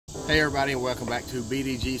Hey everybody, and welcome back to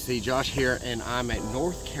BDGC. Josh here, and I'm at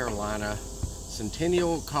North Carolina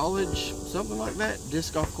Centennial College, something like that,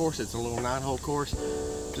 disc golf course. It's a little 9-hole course.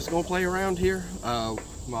 Just gonna play around here.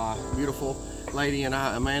 My beautiful lady and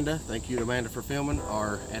I, Amanda, thank you to Amanda for filming,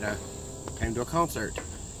 came to a concert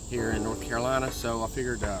here in North Carolina. So I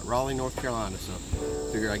figured Raleigh, North Carolina. So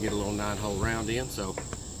figured I'd get a little 9-hole round in. So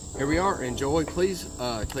here we are. Enjoy. Please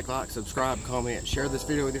click like, subscribe, comment, share this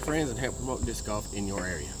video with your friends, and help promote disc golf in your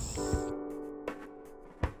area.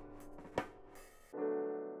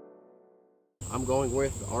 I'm going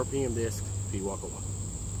with the RPM disc P Waka Waka.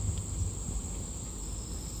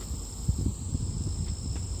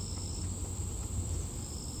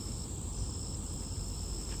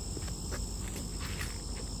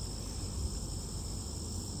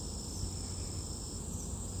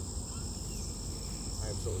 I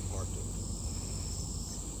absolutely marked it.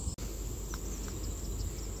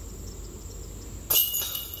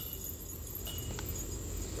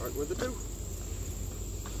 Start with the 2.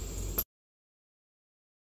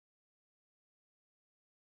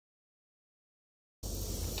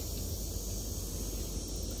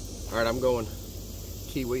 All right, I'm going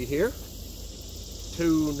Kiwi here.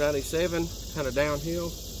 297, kind of downhill.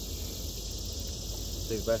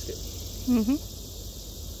 See the basket? Mm-hmm.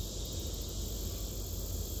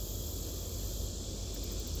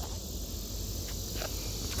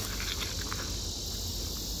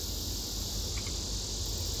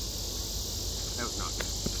 That was not good.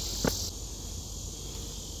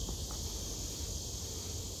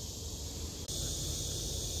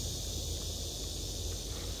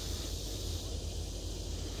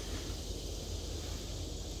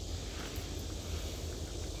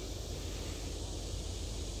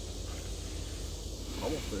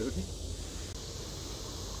 Almost food.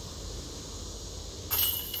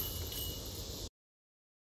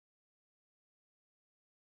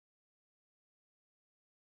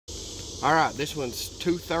 All right, this one's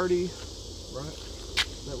 230, right?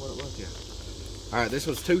 Is that what it was? Yeah. All right, this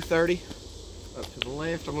one's 230. Up to the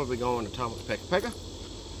left, I'm gonna be going to Thomas Pickle.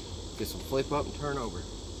 Get some flip up and turn over.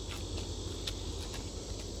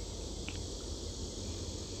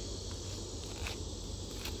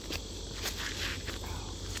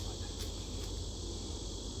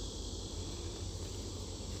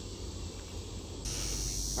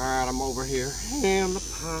 Alright, I'm over here in the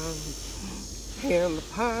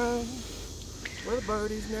pine, where the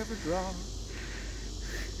birdies never drop.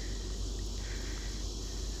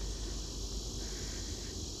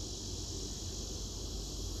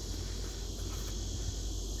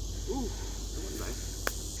 Ooh, that was nice.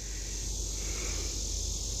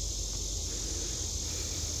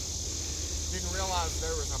 Didn't realize there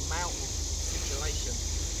was a mountain situation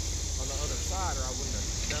on the other side, or I wouldn't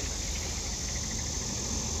have done that.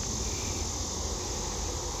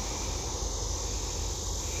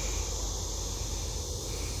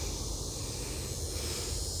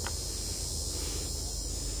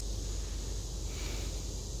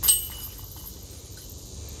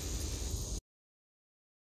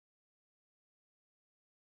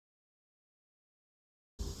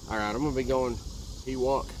 Alright, I'm going to be going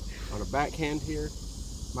P-walk on a backhand here.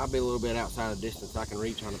 Might be a little bit outside of distance I can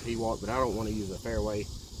reach on a P-walk, but I don't want to use a fairway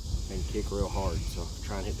and kick real hard, so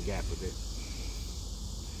try and hit the gap with it.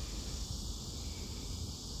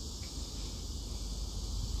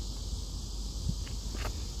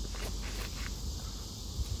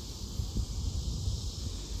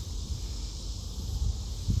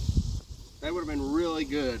 That would have been really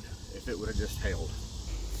good if it would have just held.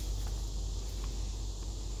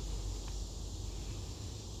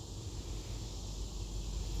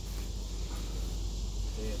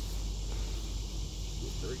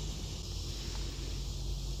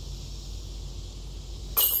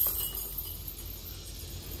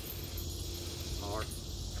 Hard.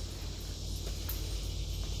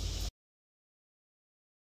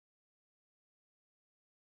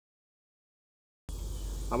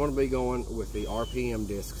 I'm going to be going with the RPM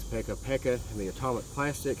discs, Pekka and the Atomic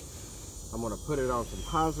Plastic. I'm going to put it on some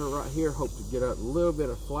hyzer right here, hope to get a little bit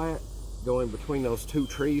of flat, go in between those 2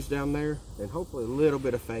 trees down there, and hopefully a little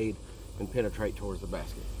bit of fade and penetrate towards the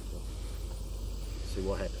basket. So, see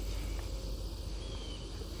what happens.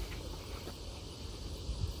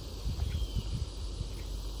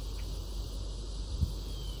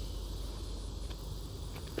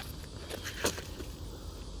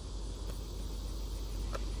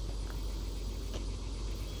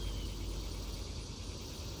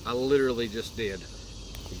 I literally just did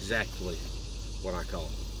exactly what I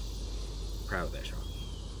called. Proud of that shot.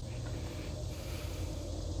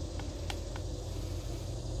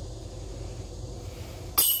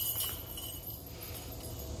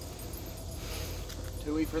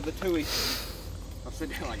 Tui for the Tui. I've said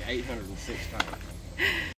that like 806 times.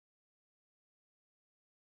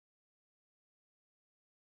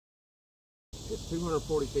 It's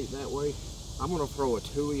 240 feet that way. I'm going to throw a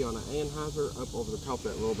Tui on an anhyzer up over the top of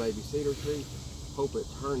that little baby cedar tree. Hope it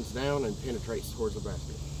turns down and penetrates towards the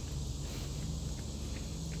basket.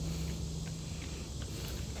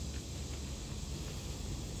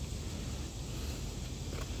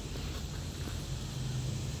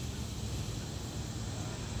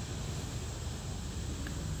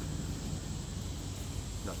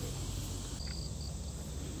 Nothing.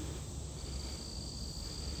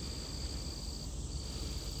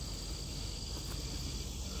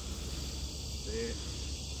 That's it.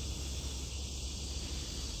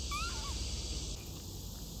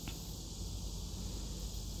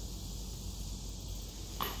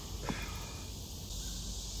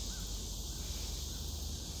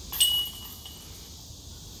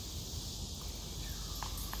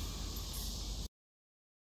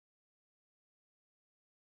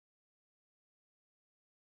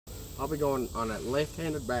 I'll be going on that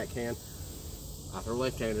left-handed backhand. I throw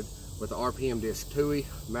left-handed with the RPM disc Tui,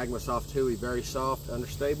 Magma Soft Tui, very soft,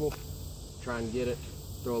 understable. Try and get it,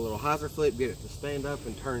 throw a little hyzer flip, get it to stand up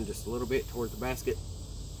and turn just a little bit towards the basket.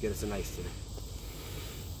 Get us an ace today.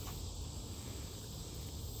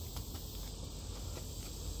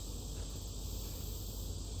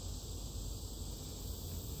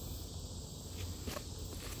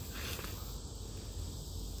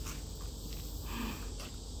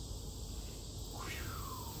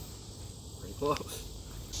 Close.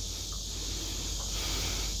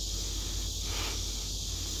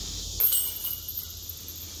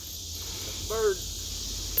 That's third.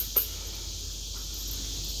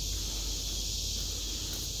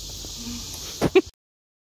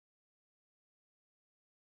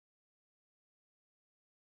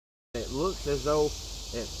 It looks as though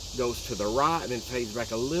it goes to the right and then fades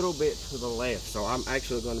back a little bit to the left. So I'm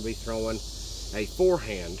actually going to be throwing a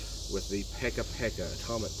forehand with the Pickle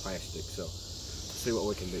atomic plastic. So see what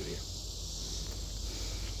we can do here.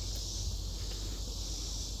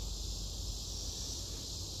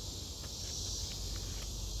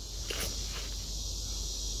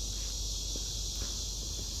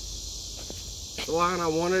 The line I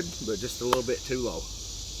wanted, but just a little bit too low.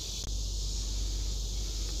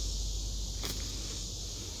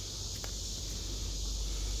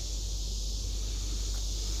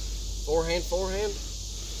 Forehand, forehand.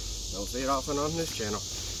 Don't see it often on this channel.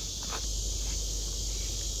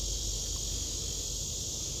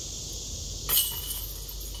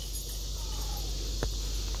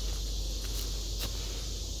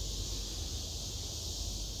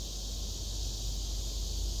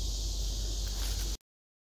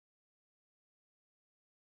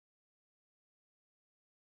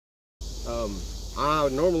 I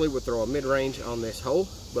normally would throw a mid-range on this hole,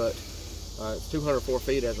 but it's 204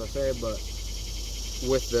 feet as I said, but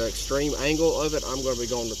with the extreme angle of it, I'm going to be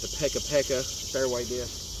going with the Pickle fairway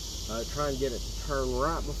disc. Try and get it to turn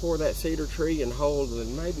right before that cedar tree and hold, and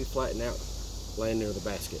then maybe flatten out, land near the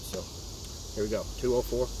basket. So here we go,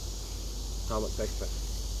 204, atomic Pickle.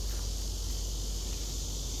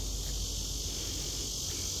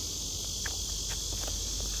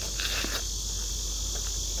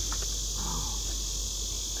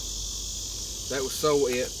 That was so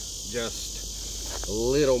it, just a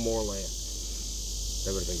little more land.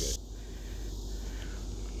 That would have been good.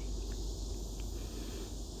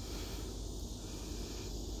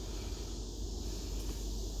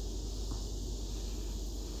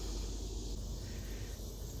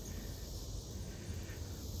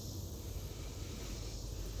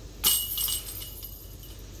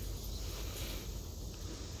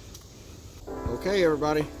 Okay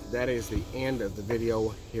everybody, that is the end of the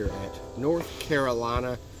video here at North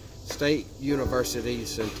Carolina State University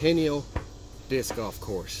Centennial Disc Golf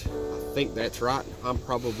Course. I think that's right, I'm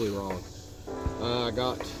probably wrong.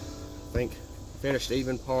 I think finished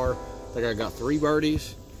even par. I think I got 3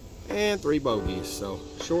 birdies and 3 bogeys. So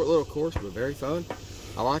short little course, but very fun.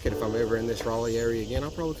 I like it. If I'm ever in this Raleigh area again, I'll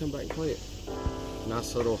probably come back and play it.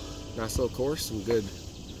 Nice little course, some good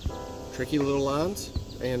tricky little lines,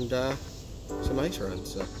 and some ace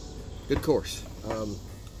runs. So good course.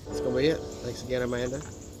 That's gonna be it. Thanks again, Amanda,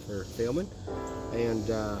 for filming. And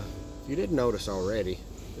if you didn't notice already,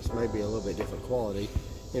 this may be a little bit different quality.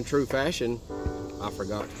 In true fashion, I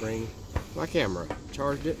forgot to bring my camera.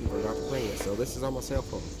 Charged it and forgot to bring it. So this is on my cell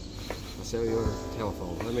phone. My cellular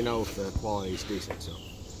telephone. Let me know if the quality is decent. So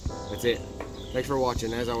that's it. Thanks for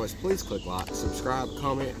watching. As always, please click like, subscribe,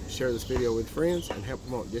 comment, share this video with friends, and help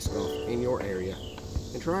promote disc golf in your area.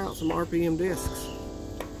 And try out some RPM discs.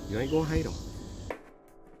 You ain't gonna hate them.